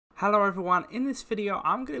Hello everyone, in this video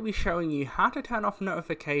I'm going to be showing you how to turn off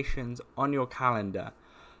notifications on your calendar.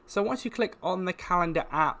 So once you click on the calendar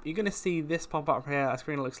app, you're going to see this pop up here. Our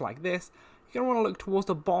screen looks like this. You're going to want to look towards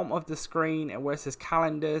the bottom of the screen where it says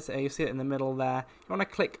calendars, and you see it in the middle there. You want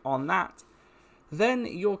to click on that. Then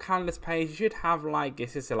your calendars page should have like,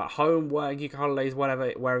 it's just like home, work, UK holidays,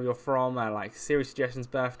 whatever, wherever you're from, like series suggestions,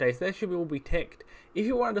 birthdays. They should all be ticked. If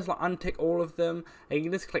you want to just like untick all of them, you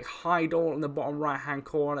can just click hide all in the bottom right hand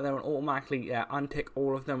corner, and then it will automatically untick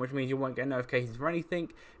all of them, which means you won't get notifications for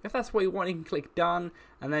anything. If that's what you want, you can click done,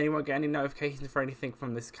 and then you won't get any notifications for anything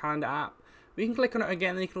from this calendar app. But you can click on it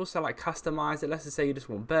again, and you can also like customize it. Let's just say you just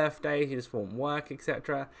want birthdays, you just want work,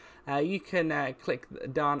 etc. You can click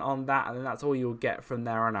done on that, and then that's all you'll get from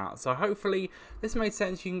there on out. So hopefully this made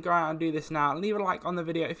sense. You can go out and do this now. Leave a like on the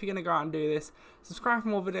video if you're going to go out and do this. Subscribe for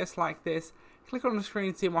more videos like this. Click on the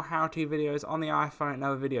screen to see more how-to videos on the iPhone and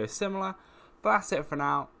other videos similar. But that's it for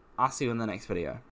now. I'll see you in the next video.